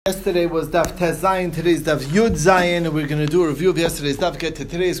Yesterday was Daf Tez Zayin, today's Daf Yud Zayin, and we're going to do a review of yesterday's Daf. Get to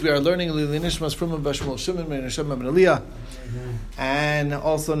today's, we are learning Lili Nishmas from Bashmul Shimon, Ben Hashem Ben Aliyah, and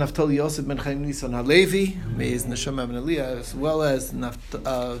also Naftali Yosef Ben Chaim Nisan Halevi, Meiz Neshama Ben Aliyah, as well as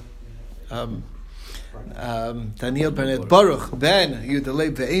Daniel Ben Baruch Ben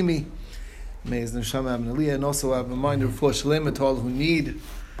Yudalei Ve'emi, Meiz Neshama Ben Aliyah, and also have a reminder for Shalem to all who need.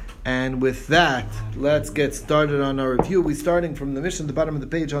 And with that, let's get started on our review. We're starting from the Mishnah at the bottom of the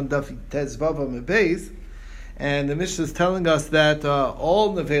page on Daf Tez Vava Mebeis. And the Mishnah is telling us that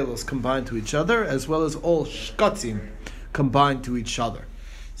all nevelos combine to each other, as well as all shkatzim combine to each other.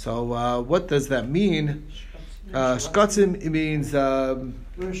 So what does that mean? Shkatzim means...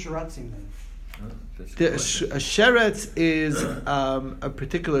 what is shiratzim then? A sheretz is a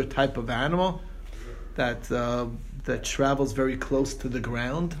particular type of animal that travels very close to the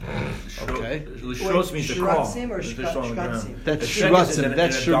ground. Okay. Shros means the crawl. Shkatzim? That's shiratzim.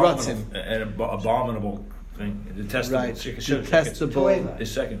 That's shiratzim. An abominable thing. Detestable. Right. Detestable. The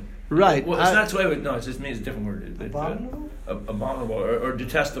second. Right. Well, it's not toilet. No, it just means a different word. Abominable? Abominable or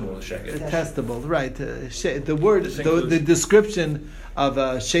detestable. Detestable. Right. The word, the description of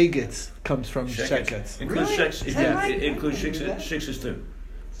shegitz comes from sheketz. Includes sheks. Yeah. It includes shikses too.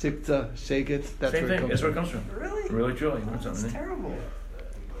 Shikta, shegitz. That's same where it thing. comes That's where it from. comes from. Really? Really, truly. That's terrible.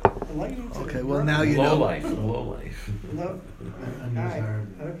 Okay, well now you know. Low life. No. Alright.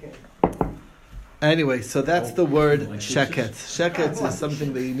 Okay. Anyway, so that's the word sheketz. Sheketz is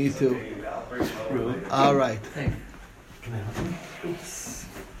something that you need to... All right. Can I help you? Oops.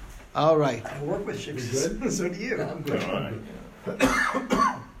 All right. I work with shikses. So do you. I'm good.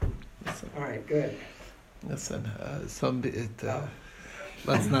 All right, good. Listen,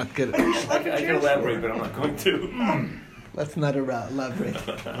 let's not get it. I can elaborate, but I'm not going to. Let's not elaborate.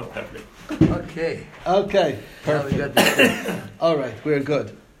 Okay. Perfect. All right, we're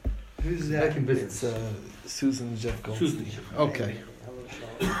good. Who's that? It's Susan and Jeff Goldstein. Okay.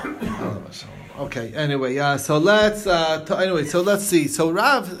 Okay. Anyway, so let's see. So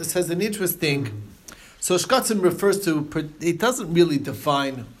Rav says an interesting. So shkatzim refers to. It doesn't really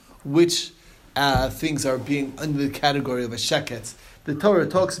define which things are being under the category of a sheketz. The Torah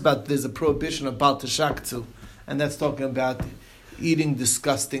talks about there's a prohibition of bal teshaktu, and that's talking about eating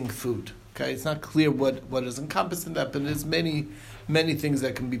disgusting food. Okay, it's not clear what is encompassed in that, but there's many things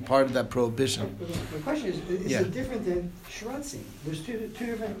that can be part of that prohibition. My question is it different than shiratzim? There's two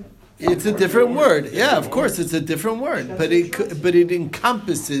different... It's a different word. Yeah, of course, it's a different word, but it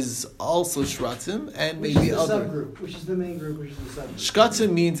encompasses also shratzim and maybe other. Subgroup? Which is the main group? Which is the subgroup?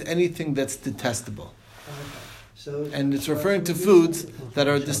 Shkatzim means anything that's detestable, so and it's referring to foods that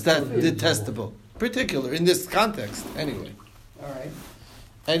are detestable, particular in this context. Anyway. All right.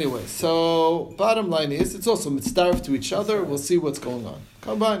 Anyway, so bottom line is it's also mitzdarf to each other. We'll see what's going on.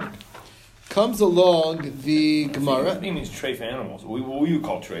 Combining. Comes along the Gemara. He means treif animals. What we would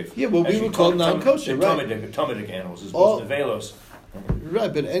call treif. Yeah, what we would call non-kosher, right? Talmudic animals, as opposed to velos.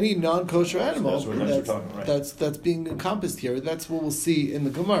 Right, but any non-kosher animal that's being encompassed here, that's what we'll see in the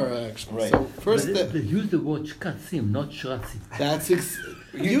Gemara, actually. Right. So first, they use the word shkatzim, not shratzim. That's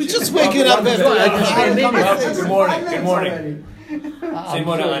you just waking up after. Good morning. Say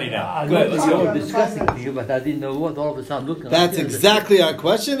more to Ani now. Good, let's go. Discussing to you, but I didn't know what all of a sudden looking. That's exactly our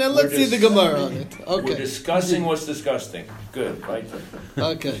question, and let's see the Gemara on it. Okay. We're discussing what's disgusting. Good, right?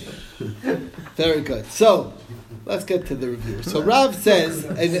 Okay. Very good. So, let's get to the review. So Rav says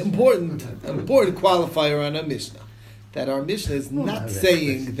an important qualifier on our Mishnah, that our Mishnah is not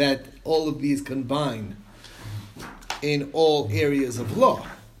saying that all of these combine in all areas of law.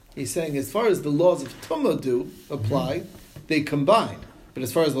 He's saying as far as the laws of Tumah apply, they combine. But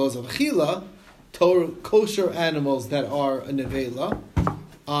as far as the laws of Achila, kosher animals that are a nevela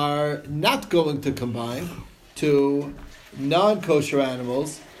are not going to combine to non-kosher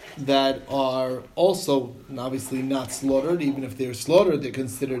animals that are also obviously not slaughtered. Even if they're slaughtered, they're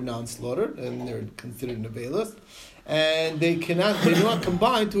considered non-slaughtered and they're considered nevelas. And they do not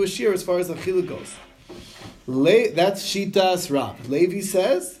combine to a shear as far as Achila goes. That's Shitas Rav. Levi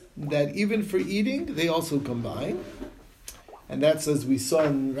says that even for eating, they also combine. And that's, as we saw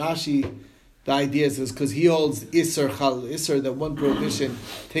in Rashi, the idea is because he holds Isser Chal Isser, that one prohibition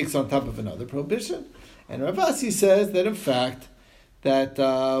takes on top of another prohibition. And Rav Asi says that in fact, that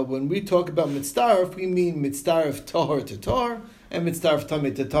when we talk about mitzdarf, we mean mitzdarf tahor to tahor and mitzdarf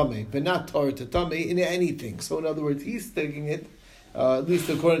tameh to tameh, but not tahor to tameh in anything. So in other words, he's taking it, at least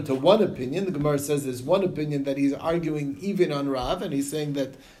according to one opinion. The Gemara says there's one opinion that he's arguing even on Rav, and he's saying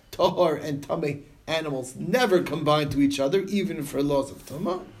that tahor and tameh animals never combine to each other, even for laws of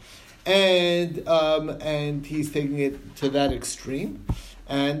Tumah. And he's taking it to that extreme.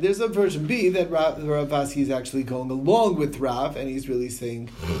 And there's a version B that Rav Asi is actually going along with Rav, and he's really saying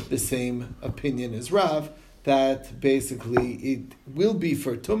the same opinion as Rav, that basically it will be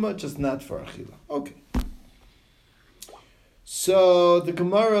for Tumah, just not for Achila. Okay. So the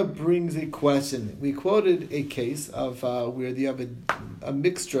Gemara brings a question. We quoted a case of where you have a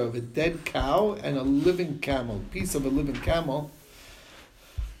mixture of a dead cow and a living camel, piece of a living camel,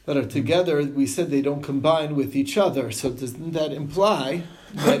 that are together. We said they don't combine with each other. So doesn't that imply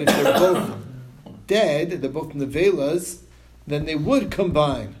that if they're both dead, they're both nevelas, then they would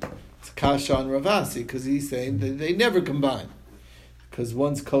combine? It's Kasha on Rav Asi, because he's saying that they never combine, because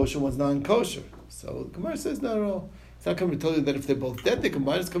one's kosher, one's non-kosher. So the Gemara says, no. It's not coming to tell you that if they're both dead, they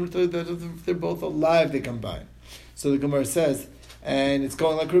combine. It's coming to tell you that if they're both alive, they combine. So the Gemara says, and it's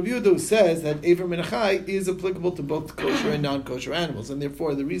going like Rabbi Yehuda, who says that Eiver Min HaChai is applicable to both kosher and non-kosher animals. And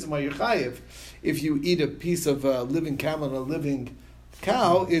therefore, the reason why you're chayiv, if you eat a piece of a living camel and a living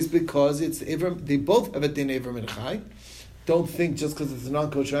cow, is because it's they both have a din Eiver Min HaChai. Don't think just because it's a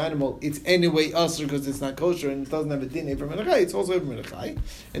non-kosher animal, it's anyway usher because it's not kosher and it doesn't have a din Eiver Min HaChai. It's also Eiver Min HaChai.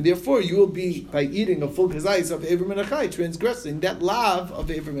 And therefore, you will be, by eating a full kazayis of Eiver Min HaChai, transgressing that lav of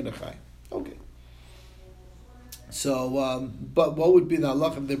Eiver Min HaChai. Okay. So, but what would be the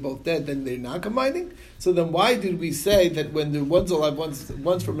halach if they're both dead? Then they're not combining. So then, why did we say that when the one's alive,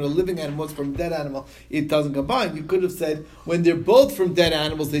 one's from a living animal, one's from a dead animal, it doesn't combine? You could have said when they're both from dead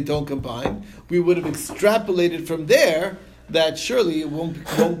animals, they don't combine. We would have extrapolated from there that surely it won't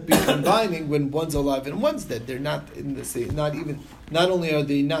be combining when one's alive and one's dead. They're not in the same. Not only are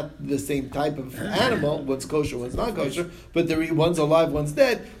they not the same type of animal, one's kosher, one's not kosher, but one's alive, one's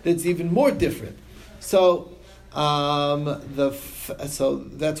dead. That's even more different. So. So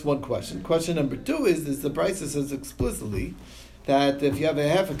that's one question. Question number two is the Brisa says explicitly that if you have a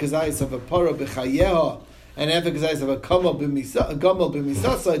half a kazayis of a para b'chayeha and half a kazayis of a gamal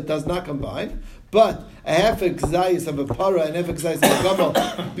b'misasa, it does not combine. But a half a kazayis of a para and half a kazayis of a gamal,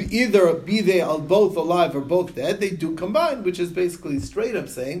 either be they both alive or both dead, they do combine, which is basically straight up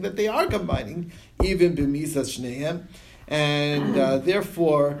saying that they are combining even b'misas shnehem, and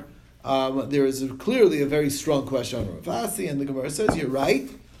therefore. There is clearly a very strong question on Rav Asi, and the Gemara says, you're right,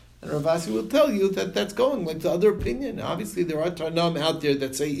 and Rav Asi will tell you that that's going like the other opinion. Obviously, there are Tanam out there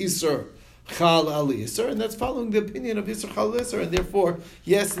that say Isur Chal Al Isur, and that's following the opinion of Isur Chal Al Isur, and therefore,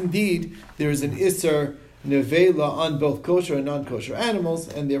 yes, indeed, there is an Isur Nevela on both kosher and non-kosher animals,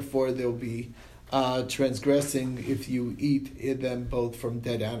 and therefore there will be transgressing if you eat them both from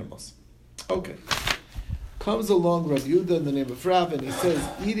dead animals. Okay. Comes along Rav Yehuda in the name of Rav, and he says,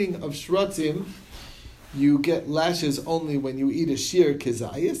 eating of shratzim, you get lashes only when you eat a shir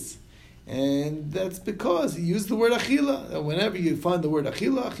kezayis, and that's because he used the word achila. And whenever you find the word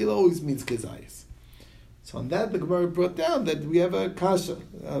achila, achila always means kezayis. So on that, the Gemara brought down that we have a kasha.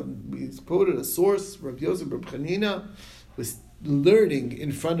 We quoted a source, Rav Yosef Bar Chanina was learning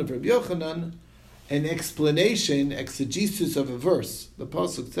in front of Rav Yochanan an explanation, exegesis of a verse. The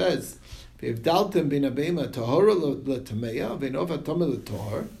pasuk says,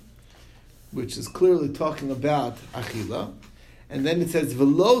 which is clearly talking about achila, and then it says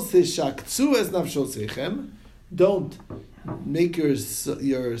don't make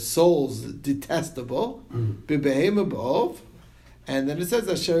your souls detestable, and then it says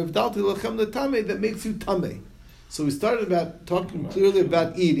that makes you tameh. So we started about talking clearly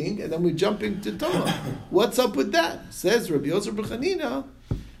about eating, and then we're jumping to tameh. What's up with that? Says Rabbi Yosef Bar Chanina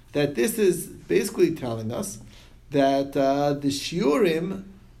that this is basically telling us that the shiurim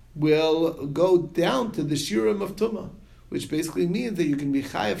will go down to the shiurim of tumah, which basically means that you can be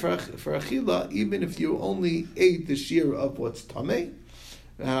chayav for achila even if you only ate the shiur of what's tameh,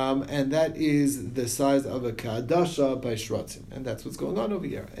 and that is the size of a kadasha by shratzim, and that's what's going on over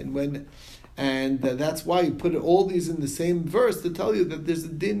here. And that's why you put all these in the same verse to tell you that there's a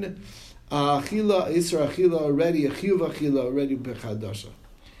din achila, isra achila already, a chiyuv achila already bechadasha.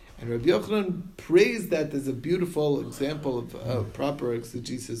 And Rabbi Yochanan praised that as a beautiful example of proper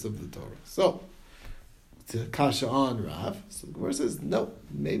exegesis of the Torah. So, it's a kasha on Rav. So the Gemara says, no,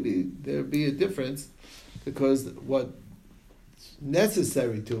 maybe there'd be a difference, because what's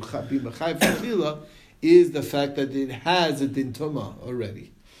necessary to be Mechayv Chachila is the fact that it has a din Tumah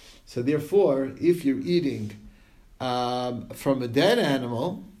already. So therefore, if you're eating from a dead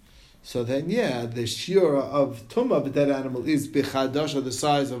animal, so then, the shiur of tumah of a dead animal is b'chadasha, the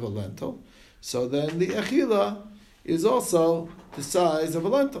size of a lentil. So then the achila is also the size of a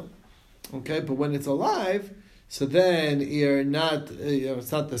lentil. Okay, but when it's alive, so then you're not,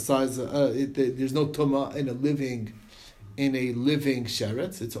 it's not the size. There's no tumah in a living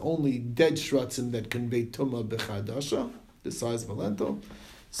sheretz. It's only dead shratzim that convey tumah b'chadasha. the size of a lentil.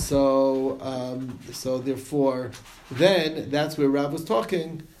 So therefore, then that's where Rav was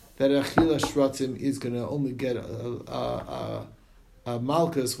talking that achila shratzim is going to only get a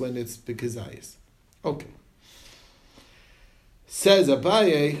malchus when it's bekizayis. Okay. Says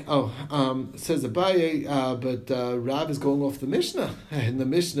Abaye, but Rav is going off the Mishnah, and the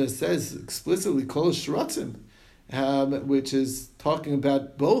Mishnah says explicitly kol shratzim, which is talking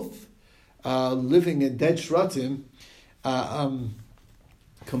about both living and dead shratzim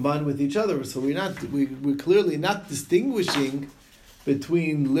combined with each other. So we're clearly not distinguishing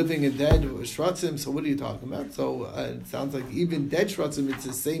between living and dead shratzim. So what are you talking about? So it sounds like even dead shratzim, it's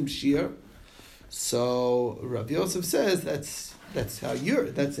the same shear. So Rav Yosef says that's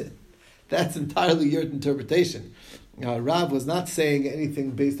it. That's entirely your interpretation. Rav was not saying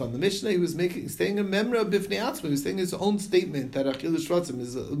anything based on the Mishnah. He was saying a memra bifnei atzma. He was saying his own statement that achila shratzim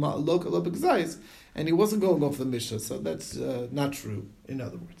is a local obexais, and he wasn't going off the Mishnah. So that's not true. In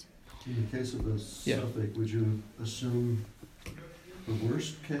other words, in the case of a suffix, would you assume the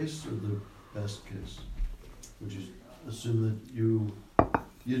worst case or the best case? Would you assume that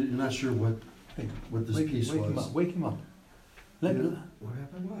you're not sure what this piece was? Wake him up. What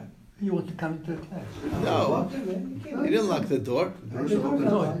happened? What? You want to come into the class? no, he didn't lock the door.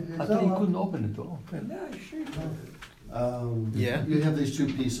 No, I thought you couldn't open the door. No, sure. Yeah. You have these two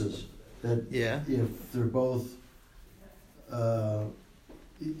pieces that Yeah. if they're both, if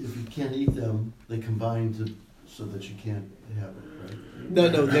you can't eat them, they combine so that you can't have it, right?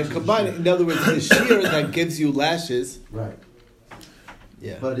 No, they're combining. In other words, the shear that gives you lashes. Right.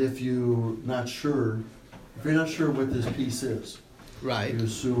 Yeah. But if you're not sure what this piece is, Right. you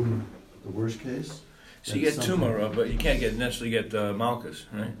assume the worst case. So you get tumor, but you can't necessarily get malchus,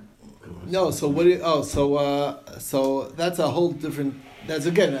 right? No, so what? So that's a whole different. That's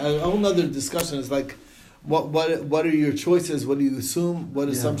again a whole other discussion. It's like, what are your choices? What do you assume? What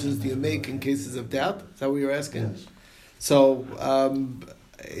assumptions do you make in cases of doubt? Is that what you're asking? Yes. So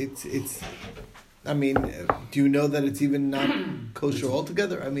it's. I mean, do you know that it's even not kosher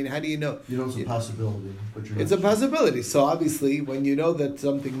altogether? I mean, how do you know? You know it's a possibility, but you're It's not a possibility. So obviously, when you know that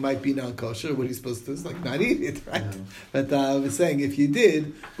something might be non-kosher, what are you supposed to do? It's like not eat it, right? Yeah. But I was saying, if you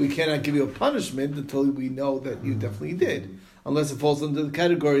did, we cannot give you a punishment until we know that you definitely did, unless it falls into the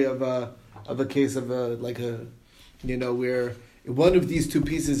category of a case of where one of these two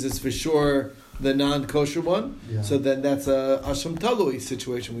pieces is for sure the non-kosher one. Yeah. So then that's a Asham Talui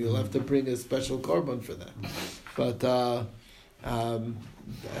situation where you'll have to bring a special korban for that. But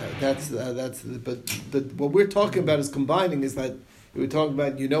but what we're talking about is combining. Is that we're talking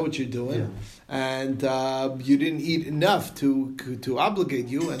about you know what you're doing, and you didn't eat enough to obligate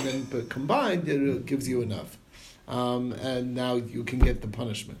you, and then but combined it gives you enough, and now you can get the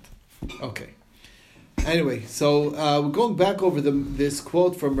punishment. Okay. Anyway, so we're going back over this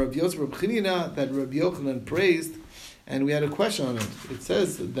quote from Rav Yosef Reb Chanina that Rabbi Yochanan praised, and we had a question on it. It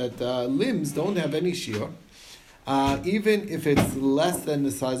says that limbs don't have any shear, even if it's less than the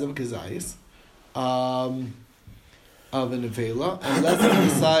size of a kazayis, of an avela, and less than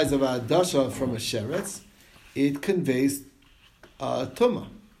the size of a dasha from a sheretz, it conveys tumah.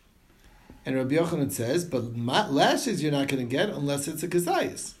 And Rabbi Yochanan says, but lashes you're not going to get unless it's a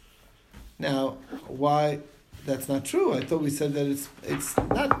kazayis. Now, why that's not true? I thought we said that it's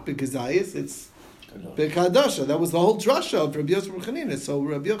not bekazayis, it's bekadasha. That was the whole drasha of Rabbi Yosef Reb Chanina. So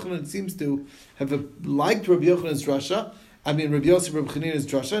Rabbi Yochanan seems to have liked Rabbi Yochanan's drasha. Rabbi Yosef Reb Chanina's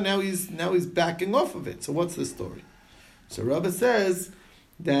drasha. Now he's backing off of it. So what's the story? So Rabbi says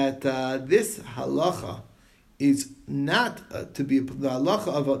that this halacha is not to be the halacha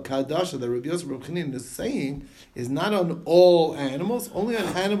of a kadasha that Rabbi Yosef Reb Chanina is saying is not on all animals, only on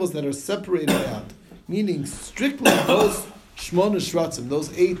animals that are separated out, meaning strictly those shmona shratzim,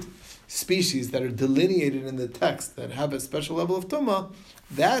 those 8 species that are delineated in the text that have a special level of tumah.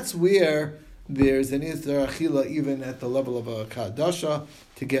 That's where there's an isdar achila even at the level of a kadasha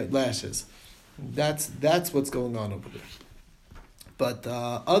to get lashes. That's what's going on over there. But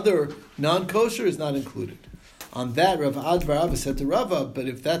other non-kosher is not included. On that, Rav Advar said to Rava, but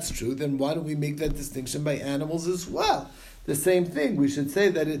if that's true, then why don't we make that distinction by animals as well? The same thing. We should say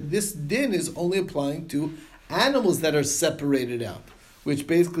that this din is only applying to animals that are separated out, which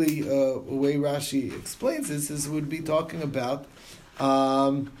basically, the way Rashi explains this, is would be talking about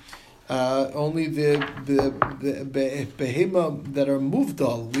only the behema that are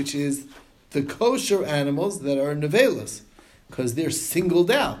muvdal, which is the kosher animals that are nevelas, because they're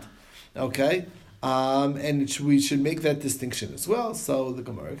singled out. Okay? And we should make that distinction as well. So the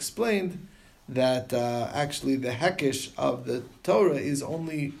Gemara explained that actually the hekesh of the Torah is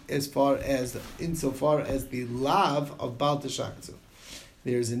only insofar as the lav of Baal Teshaktu.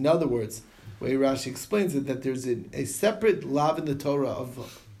 There's, in other words, the way Rashi explains it, that there's a separate lav in the Torah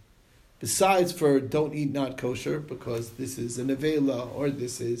of, besides for don't eat not kosher, because this is a nevela, or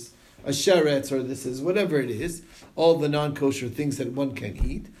this is a sheretz, or this is whatever it is, all the non-kosher things that one can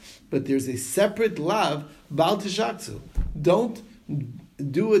eat, but there's a separate lav, Baal Teshaktu. Don't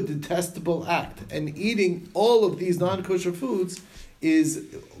do a detestable act, and eating all of these non-kosher foods is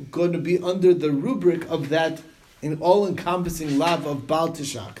going to be under the rubric of that in all-encompassing lav of Baal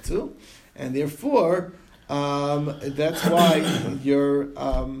Teshaktu, and therefore that's why you're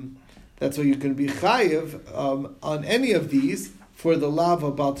going to be chayiv on any of these for the lav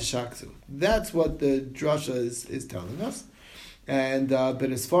of Baal Teshaktu. That's what the drasha is telling us, and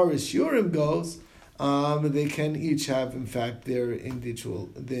but as far as shiurim goes, they can each have, in fact, their individual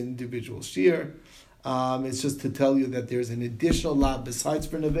shiur. It's just to tell you that there's an additional lav besides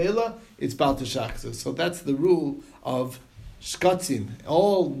for nevela. It's Baal Teshaktu. So that's the rule of shkatzin.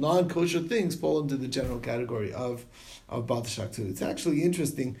 All non-kosher things fall into the general category of Baal Teshaktu. It's actually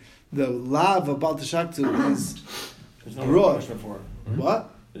interesting. The lav of Baal Teshaktu is There's no broad. real punishment for it. What?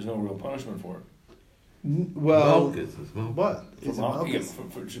 There's no real punishment for it. Well, Malchus. what? For Is it Malchus,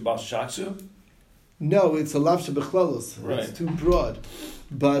 Malchus? for Shabbat Shatsu? No, it's a lav shebechlelos. Right. It's too broad,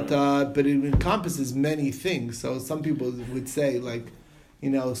 but it encompasses many things. So some people would say, like,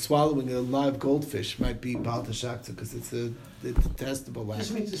 swallowing a live goldfish might be Baal Teshaktu because it's a detestable This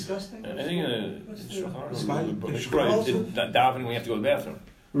act. means disgusting? I think What's the- davening when you have to go to the bathroom.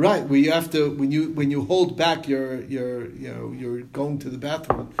 Right, where you have to when you hold back you're going to the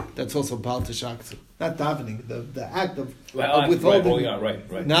bathroom. That's also Baal Teshaktu. Not davening, the act of withholding.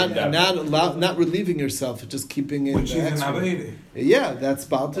 Right. Not relieving yourself, just keeping in. Which the is an extra. Aveda. Yeah, that's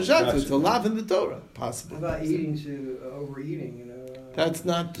Baal Teshaktu. Gotcha. It's a lav in the Torah, possibly. How about eating to overeating? That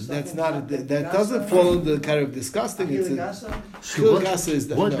doesn't fall into the kind of disgusting. It's a Achilagasa? Gasa is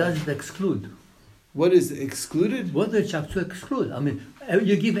that. What No. does it exclude? What is excluded? What does Shaktu exclude? I mean,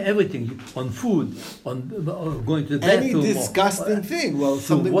 you give everything on food, on going to the bathroom. Any disgusting thing. Well, So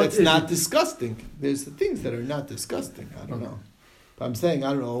something what that's is not it? disgusting. There's the things that are not disgusting. I don't know. But I'm saying, I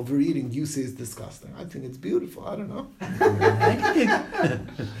don't know, overeating, you say is disgusting. I think it's beautiful. I don't know.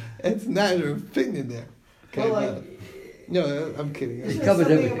 It's not your opinion there. Okay, Well, but- no, I'm kidding. Isn't It it covered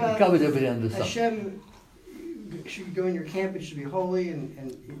something everything. about It covered everything under the sun. Hashem should go in your camp, it should be holy,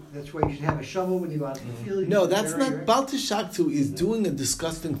 and that's why you should have a shovel when you go out to the field. No, that's not. Baal Teshaktu is doing a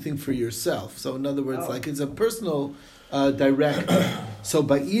disgusting thing for yourself. So, in other words, Oh. like it's a personal direct. So,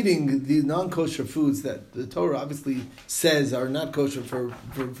 by eating the non-kosher foods that the Torah obviously says are not kosher for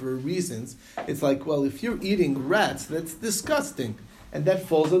reasons, it's like, well, if you're eating rats, that's disgusting, and that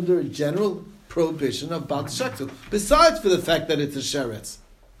falls under a general prohibition of Baal Teshaktu. Besides for the fact that it's a sheretz.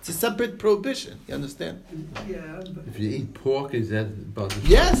 It's a separate prohibition. You understand? Yeah, but If you eat pork, is that about the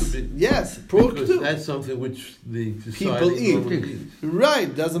Yes. Pork Because too. that's something which the People society eat. normally eats.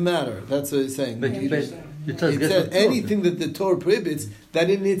 Right, doesn't matter. That's what he's saying. But It it does said get anything that the Torah prohibits,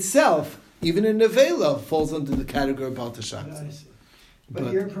 that in itself, even in Nevela, falls under the category of Baal I Teshaktu. see.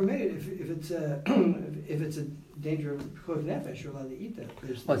 But you're permitted if it's a if it's a danger of close nefesh, you're allowed to eat that.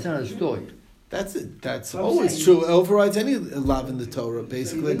 Oh, it's another story. That's it. That's I'm always saying- true. It overrides any lav in the Torah,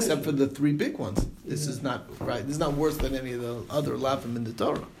 basically, except for the three big ones. This is not right. This is not worse than any of the other lavim in the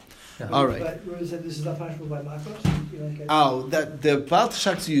Torah. Yeah. All right. But was it, this is not punishable by Malchus? Oh, that the Baal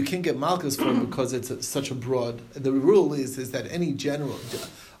Teshaktu you can't get malchus for because it's such a broad. The rule is that any general,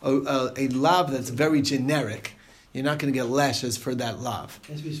 a lav that's very generic, you're not going to get lashes for that lav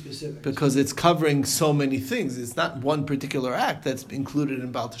It has to be specific. because it's covering so many things. It's not one particular act that's included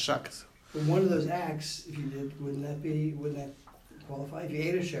in Baal Teshaktu. But one of those acts, if you did, wouldn't that qualify? If you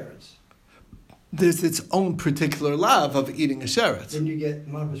ate a sheretz, There's its own particular lav of eating a sheretz. then you get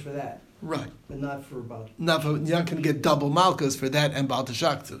Malchus for that, Right. but not for about. You're not going to get double malchus for that and Baal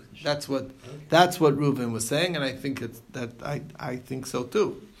Teshaktu. That's what Reuven was saying, and I think I think so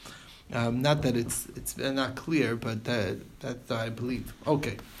too. Not that it's not clear, but that I believe.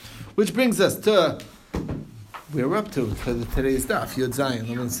 Okay, which brings us to we're up to for today's daf Yud Zayin.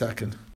 Hold on a second.